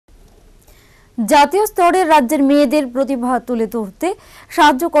জাতীয় স্তরে রাজ্যের মেয়েদের প্রতিভা তুলে ধরতে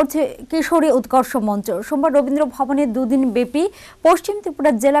সাহায্য করছে কিশোরী উৎকর্ষ মঞ্চ। সোমবার রবীন্দ্র ভবনে দুদিন ব্যাপী পশ্চিম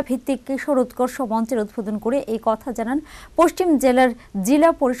ত্রিপুরা জেলা ভিত্তিক কিশোর উৎকর্ষ মঞ্চের উদ্বোধন করে এই কথা জানান পশ্চিম জেলার জেলা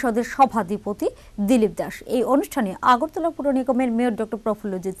পরিষদের সভাধিপতি দিলীপ দাস। এই অনুষ্ঠানে আগরতলা পুর নিগমের মেয়র ডক্টর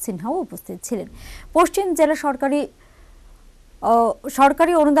প্রফুল্লজিৎ সিনহাও উপস্থিত ছিলেন। পশ্চিম জেলা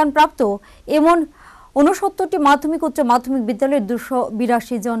সরকারি অনুদানপ্রাপ্ত এমন ৬৯টি মাধ্যমিক উচ্চ মাধ্যমিক বিদ্যালয়ের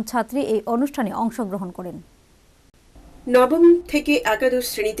 ২৮২ জন ছাত্রী এই অনুষ্ঠানে অংশগ্রহণ করেন। নবম থেকে একাদশ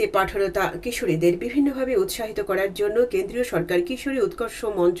শ্রেণীতে পাঠরতা কিশোরীদের বিভিন্নভাবে উৎসাহিত করার জন্য কেন্দ্রীয় সরকার কিশোরী উৎকর্ষ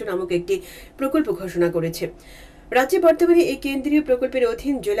মঞ্চ নামক একটি প্রকল্প ঘোষণা করেছে। রাজ্যে বর্তমানে এই কেন্দ্রীয় প্রকল্পের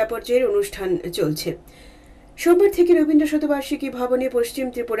অধীন জেলা পর্যায়ের অনুষ্ঠান চলছে। সোমবার থেকে রবীন্দ্র শতবার্ষিকী ভবনে পশ্চিম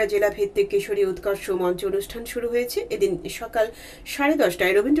ত্রিপুরা জেলা ভিত্তিক কিশোরী উৎকর্ষ মঞ্চ অনুষ্ঠান শুরু হয়েছে। এদিন সকাল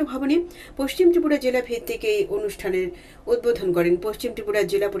 10:30টায় রবীন্দ্র ভবনে পশ্চিম ত্রিপুরা জেলা ভিত্তিক এই অনুষ্ঠানের উদ্বোধন করেন পশ্চিম ত্রিপুরা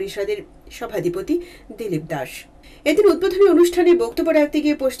জেলা পরিষদের সভাধিপতি দিলীপ দাস। এদিন উদ্বোধনী অনুষ্ঠানে বক্তব্য রাখতে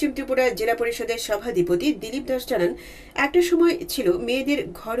গিয়ে পশ্চিম ত্রিপুরা জেলা পরিষদের সভাধিপতি দিলীপ দাস জানান, একটা সময় ছিল মেয়েদের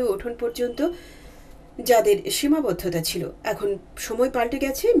ঘরে ওঠন পর্যন্ত যাদের সীমাবদ্ধতা ছিল, এখন সময় পাল্টে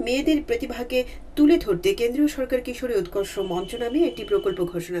গেছে। মেয়েদের প্রতিভাকে তুলে ধরতে কেন্দ্রীয় সরকার কিশোরী উৎকর্ষ মঞ্চ নামে একটি প্রকল্প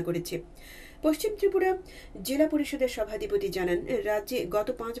ঘোষণা করেছে। পশ্চিম ত্রিপুরা জেলা পরিষদের সভাধিপতি জানান, রাজ্যে গত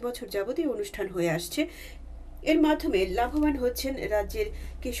 5 বছর যাবত এই অনুষ্ঠান হয়ে আসছে। এর মাধ্যমে লাভবান হচ্ছেন রাজ্যের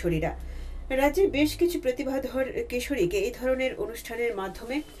কিশোরীরা। রাজ্যের বেশ কিছু প্রতিভাধর কিশোরীকে এই ধরনের অনুষ্ঠানের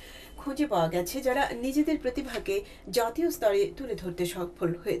মাধ্যমে খুঁজে পাওয়া গেছে, যারা নিজেদের প্রতিভাকে জাতীয় স্তরে তুলে ধরতে সফল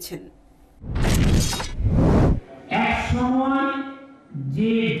হয়েছেন। এক সময়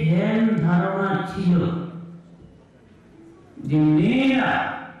যে ধ্যান ধারণা ছিল যে মেয়েরা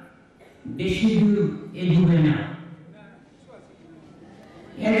বেশি দূর এগোবে না,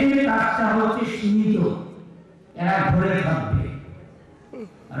 এদের কাজটা হচ্ছে সীমিত, এরা ঘরে থাকবে,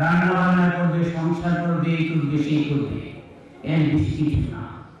 রান্না বান্না করবে, সংসার করবে, এই করবে, সেই করবে, এর বেশি কিছু না।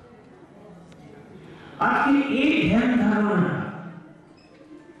 আজকে এই ধ্যান ধারণা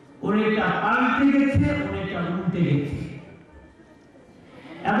অনেকটা পাল্টে গেছে, অনেকটা উল্টে গেছে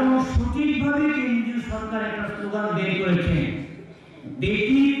এবং সঠিকভাবে কেন্দ্রীয় সরকার একটা স্লোগান বের করেছেন,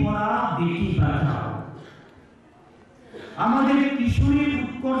 বেটি পড়াও বেটি বাঁচাও। আমাদের কিশোরী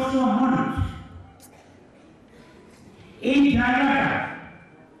উৎকর্ষ মঞ্চ এই জায়গাটা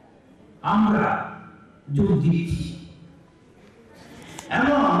আমরা জোর দিচ্ছি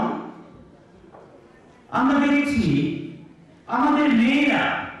এবং আমরা দেখছি আমাদের মেয়েরা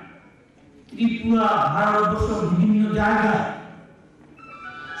ত্রিপুরা, ভারতবর্ষের বিভিন্ন জায়গায়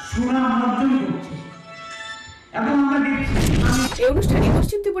সুনাম অর্জন করছে এবং আমরা দেখছি। এই অনুষ্ঠানে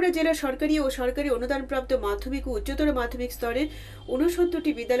পশ্চিম ত্রিপুরা জেলার সরকারি ও সরকারি অনুদানপ্রাপ্ত মাধ্যমিক ও উচ্চতর মাধ্যমিক স্তরের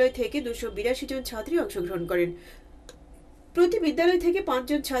 ৬৯টি বিদ্যালয় থেকে ২৮২ জন ছাত্রী অংশগ্রহণ করেন। প্রতি বিদ্যালয় থেকে 5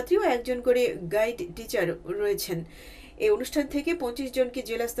 জন ছাত্রী ও 1 জন করে গাইড টিচার রয়েছেন। এই অনুষ্ঠান থেকে 25 জনকে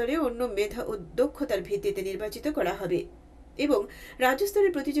জেলা স্তরে অন্য মেধা ও দক্ষতার ভিত্তিতে নির্বাচিত করা হবে এবং রাজ্য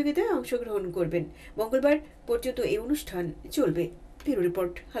স্তরের প্রতিযোগিতায় অংশগ্রহণ করবেন। মঙ্গলবার পর্যন্ত এই অনুষ্ঠান চলবে। Bureau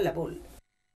report, হাল্লাবোল।